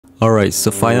Alright, so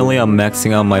finally I'm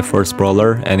maxing out my first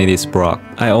brawler, and it is Brock.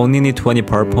 I only need 20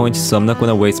 power points, so I'm not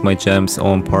gonna waste my gems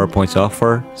on power points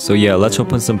offer. So yeah, let's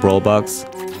open some brawl box.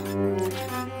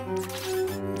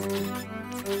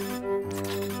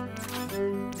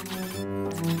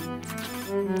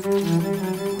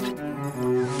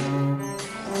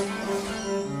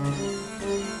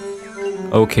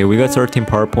 Okay, we got 13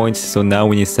 power points, so now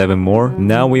we need 7 more.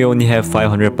 Now we only have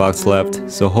 500 bucks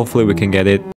left, so hopefully we can get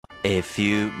it. A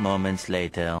few moments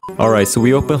later. Alright, so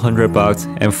we opened 100 bucks,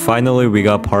 and finally we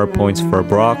got power points for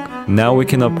Brock. Now we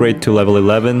can upgrade to level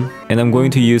 11, and I'm going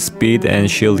to use speed and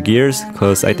shield gears,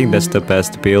 cause I think that's the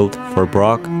best build for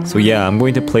Brock. So yeah, I'm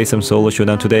going to play some solo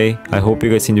showdown today. I hope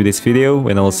you guys enjoyed this video,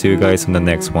 and I'll see you guys on the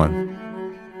next one.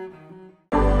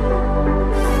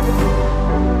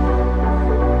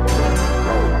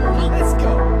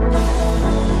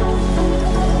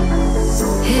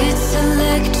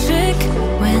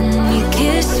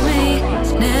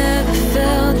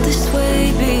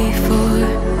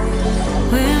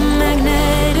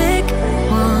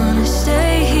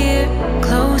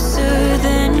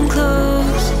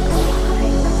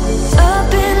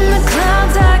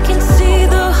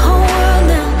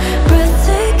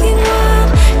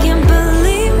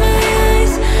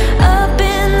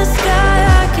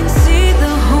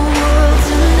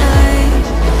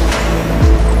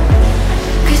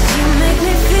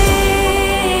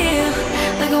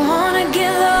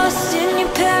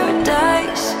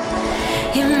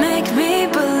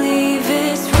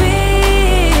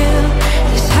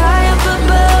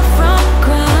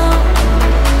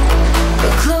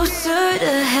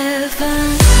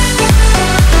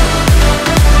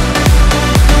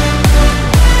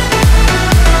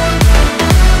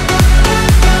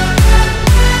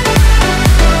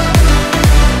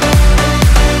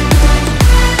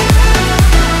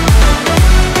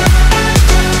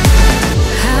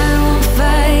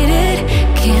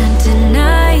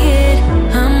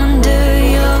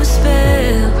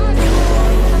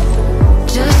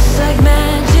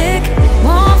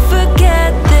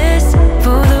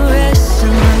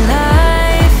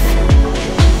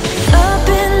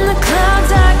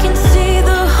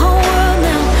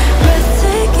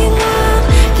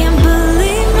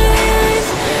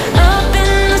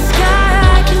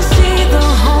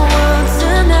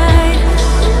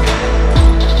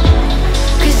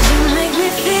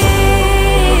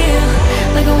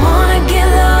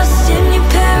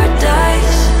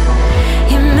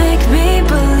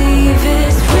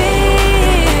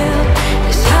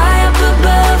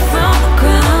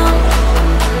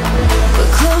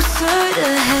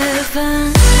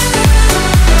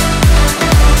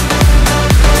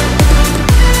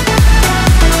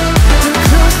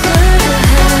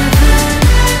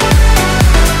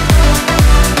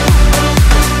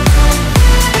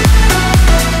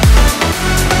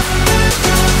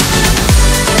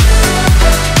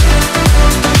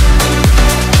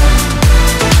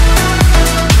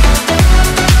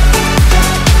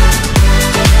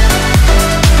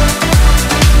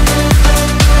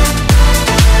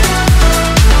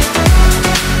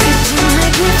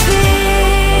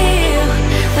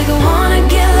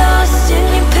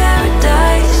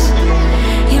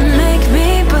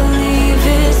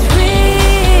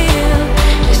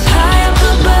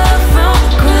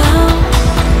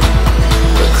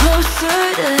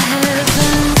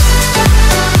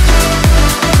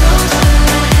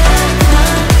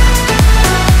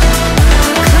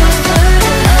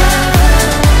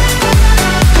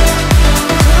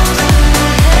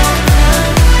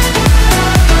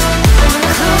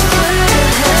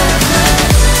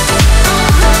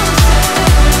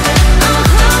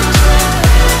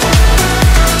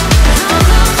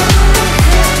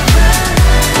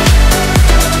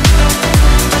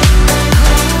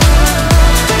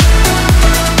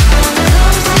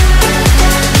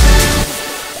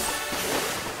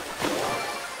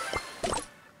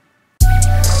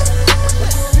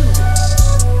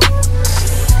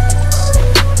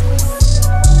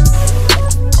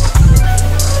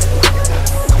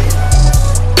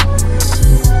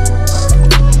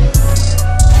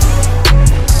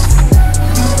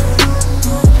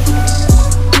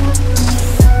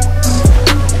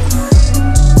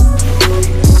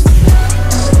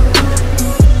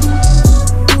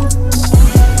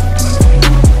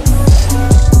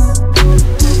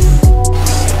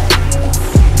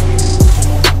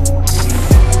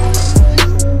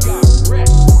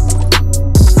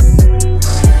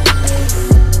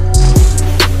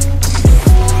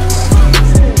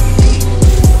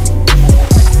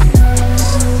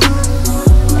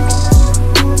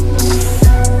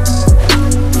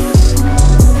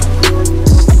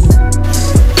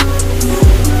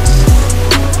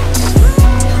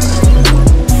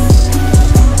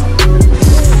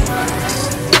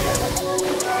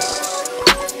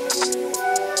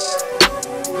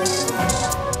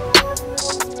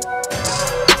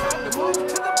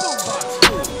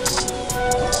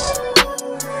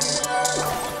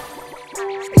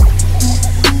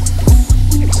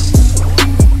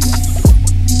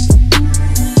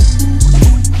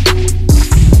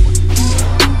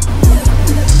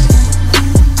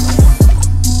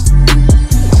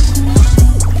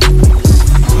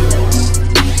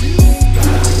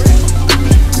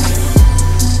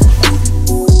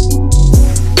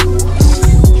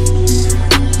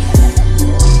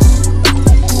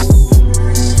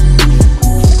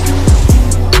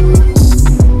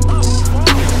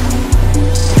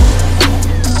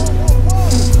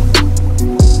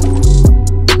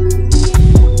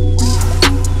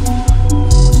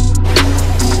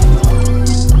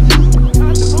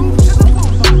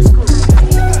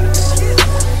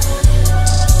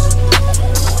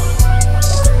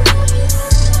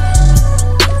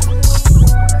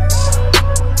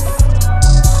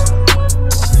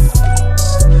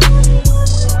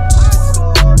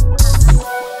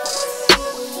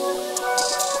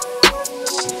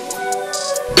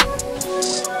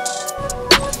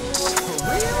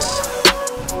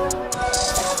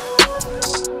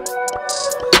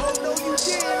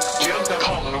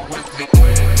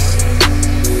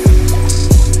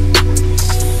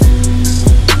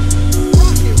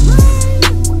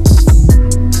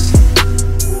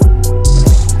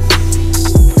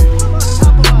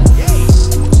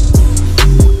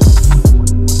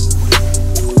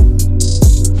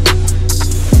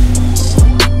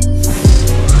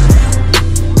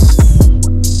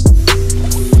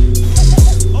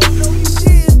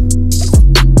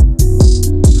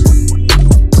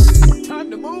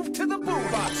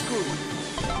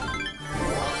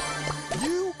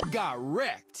 got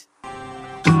wrecked.